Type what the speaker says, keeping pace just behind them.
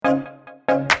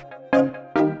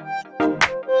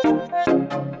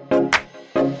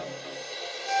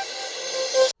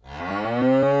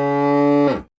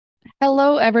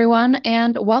everyone,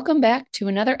 and welcome back to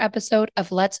another episode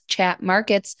of Let's Chat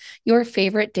Markets, your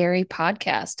favorite dairy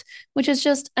podcast, which is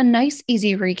just a nice,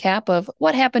 easy recap of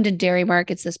what happened in dairy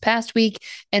markets this past week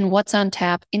and what's on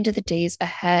tap into the days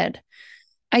ahead.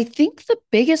 I think the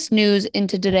biggest news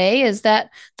into today is that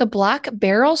the block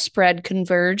barrel spread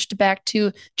converged back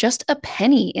to just a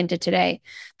penny into today.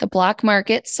 The block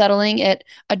market settling at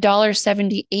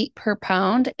 $1.78 per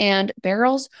pound and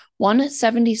barrels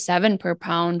 177 per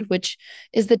pound, which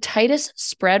is the tightest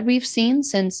spread we've seen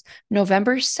since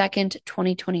November 2nd,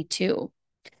 2022.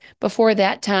 Before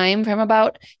that time, from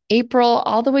about April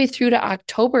all the way through to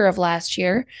October of last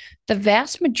year, the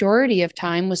vast majority of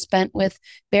time was spent with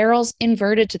barrels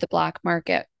inverted to the block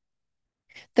market.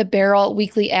 The barrel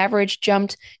weekly average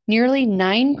jumped nearly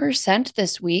 9%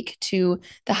 this week to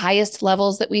the highest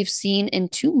levels that we've seen in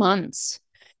 2 months.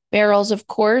 Barrels, of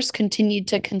course, continued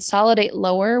to consolidate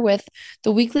lower with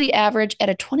the weekly average at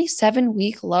a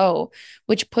 27-week low,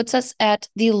 which puts us at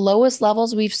the lowest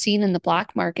levels we've seen in the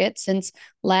block market since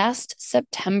last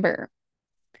September.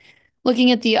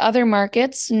 Looking at the other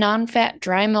markets, non-fat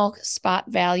dry milk spot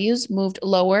values moved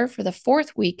lower for the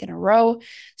fourth week in a row,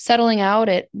 settling out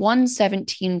at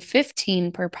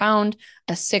 117.15 per pound,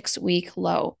 a 6-week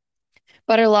low.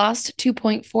 Butter lost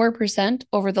 2.4%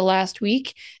 over the last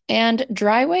week, and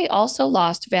dry whey also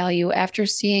lost value after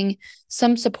seeing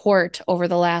some support over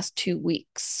the last 2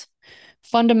 weeks.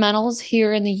 Fundamentals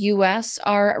here in the U.S.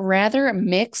 are rather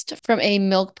mixed from a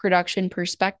milk production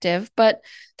perspective, but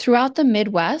throughout the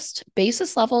Midwest,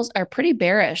 basis levels are pretty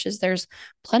bearish as there's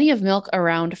plenty of milk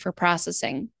around for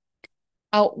processing.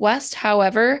 Out west,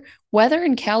 however, weather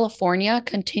in California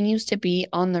continues to be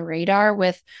on the radar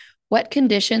with wet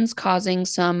conditions causing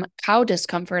some cow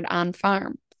discomfort on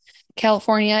farm.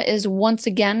 California is once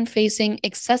again facing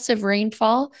excessive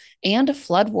rainfall and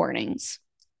flood warnings.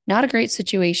 Not a great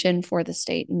situation for the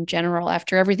state in general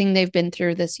after everything they've been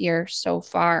through this year so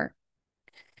far.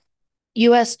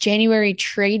 U.S. January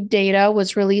trade data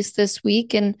was released this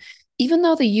week, and even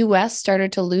though the U.S.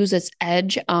 started to lose its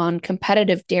edge on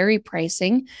competitive dairy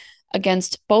pricing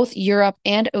against both Europe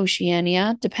and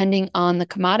Oceania, depending on the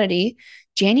commodity,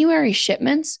 January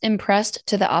shipments impressed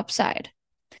to the upside.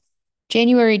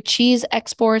 January cheese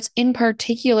exports in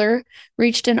particular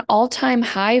reached an all-time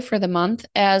high for the month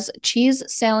as cheese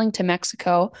sailing to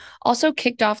Mexico also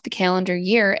kicked off the calendar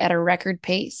year at a record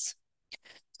pace.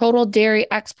 Total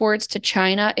dairy exports to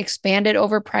China expanded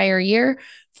over prior year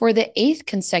for the 8th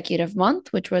consecutive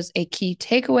month, which was a key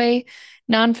takeaway.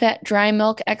 Non-fat dry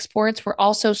milk exports were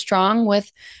also strong,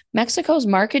 with Mexico's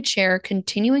market share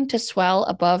continuing to swell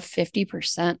above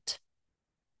 50%.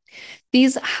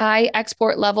 These high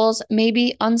export levels may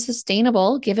be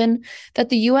unsustainable given that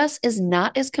the U.S. is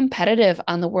not as competitive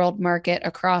on the world market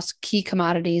across key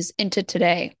commodities into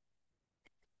today.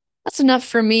 That's enough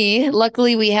for me.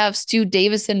 Luckily, we have Stu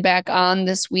Davison back on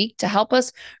this week to help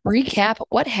us recap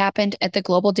what happened at the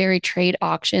Global Dairy Trade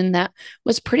Auction that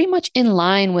was pretty much in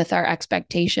line with our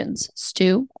expectations.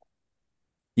 Stu?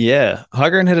 Yeah,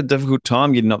 High had a difficult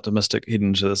time getting optimistic heading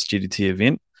into this GDT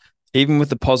event. Even with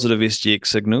the positive SGX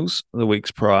signals the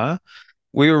weeks prior,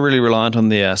 we were really reliant on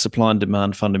the supply and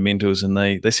demand fundamentals, and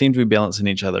they seem to be balancing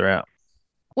each other out.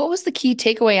 What was the key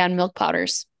takeaway on milk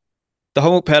powders? The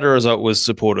whole milk powder result was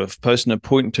supportive, posting a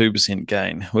 0.2%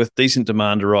 gain, with decent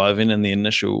demand arriving in the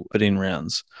initial bidding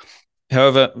rounds.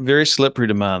 However, very slippery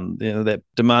demand. That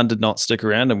demand did not stick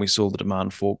around, and we saw the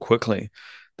demand fall quickly.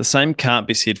 The same can't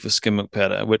be said for skim milk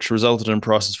powder, which resulted in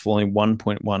prices falling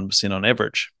 1.1% on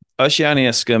average.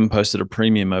 Oceania skim posted a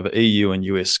premium over EU and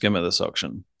US skim at this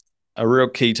auction. A real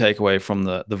key takeaway from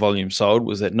the volume sold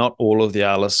was that not all of the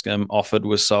Arla skim offered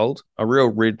was sold, a real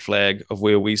red flag of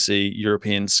where we see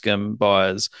European skim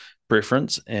buyers'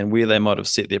 preference and where they might have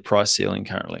set their price ceiling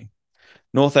currently.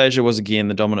 North Asia was again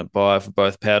the dominant buyer for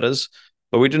both powders,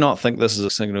 but we do not think this is a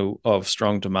signal of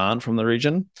strong demand from the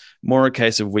region, more a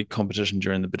case of weak competition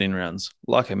during the bidding rounds,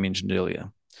 like I mentioned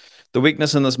earlier. The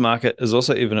weakness in this market is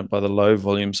also evident by the low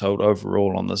volume sold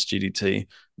overall on this GDT,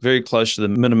 very close to the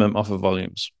minimum offer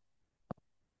volumes.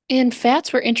 And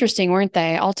fats were interesting, weren't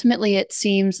they? Ultimately, it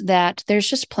seems that there's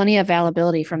just plenty of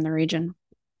availability from the region.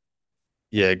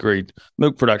 Yeah, agreed.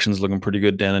 Milk production is looking pretty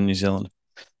good down in New Zealand.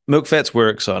 Milk fats were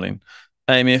exciting.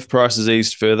 AMF prices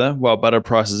eased further, while butter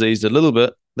prices eased a little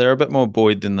bit. They're a bit more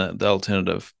buoyed than the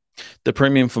alternative. The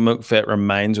premium for milk fat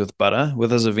remains with butter, with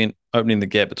this event opening the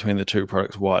gap between the two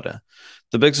products wider.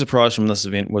 The big surprise from this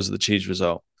event was the cheese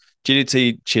result.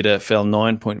 GDT cheddar fell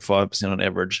 9.5% on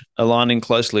average, aligning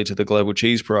closely to the global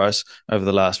cheese price over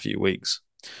the last few weeks.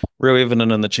 Real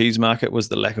evident in the cheese market was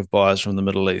the lack of buyers from the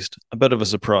Middle East. A bit of a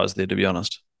surprise there, to be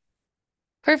honest.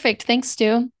 Perfect. Thanks,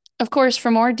 Stu. Of course, for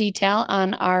more detail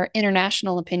on our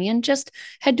international opinion, just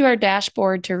head to our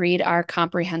dashboard to read our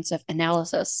comprehensive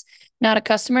analysis. Not a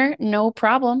customer? No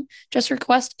problem. Just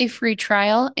request a free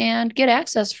trial and get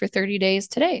access for 30 days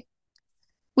today.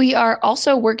 We are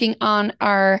also working on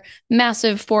our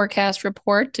massive forecast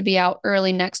report to be out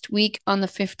early next week on the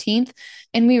 15th.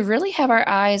 And we really have our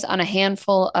eyes on a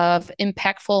handful of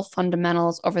impactful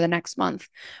fundamentals over the next month.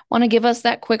 Want to give us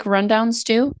that quick rundown,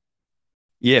 Stu?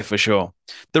 Yeah, for sure.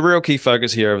 The real key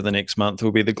focus here over the next month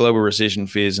will be the global recession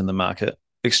fears in the market,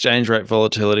 exchange rate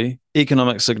volatility,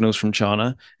 economic signals from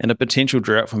China, and a potential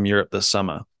drought from Europe this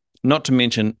summer. Not to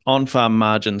mention on farm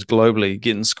margins globally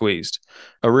getting squeezed,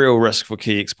 a real risk for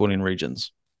key exporting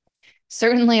regions.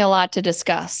 Certainly a lot to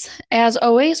discuss. As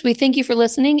always, we thank you for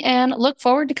listening and look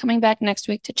forward to coming back next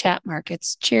week to chat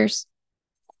markets. Cheers.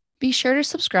 Be sure to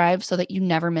subscribe so that you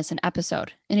never miss an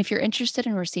episode. And if you're interested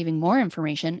in receiving more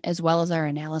information as well as our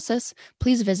analysis,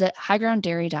 please visit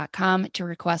highgrounddairy.com to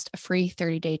request a free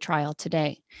 30-day trial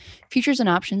today. Futures and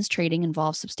options trading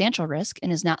involves substantial risk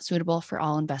and is not suitable for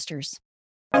all investors.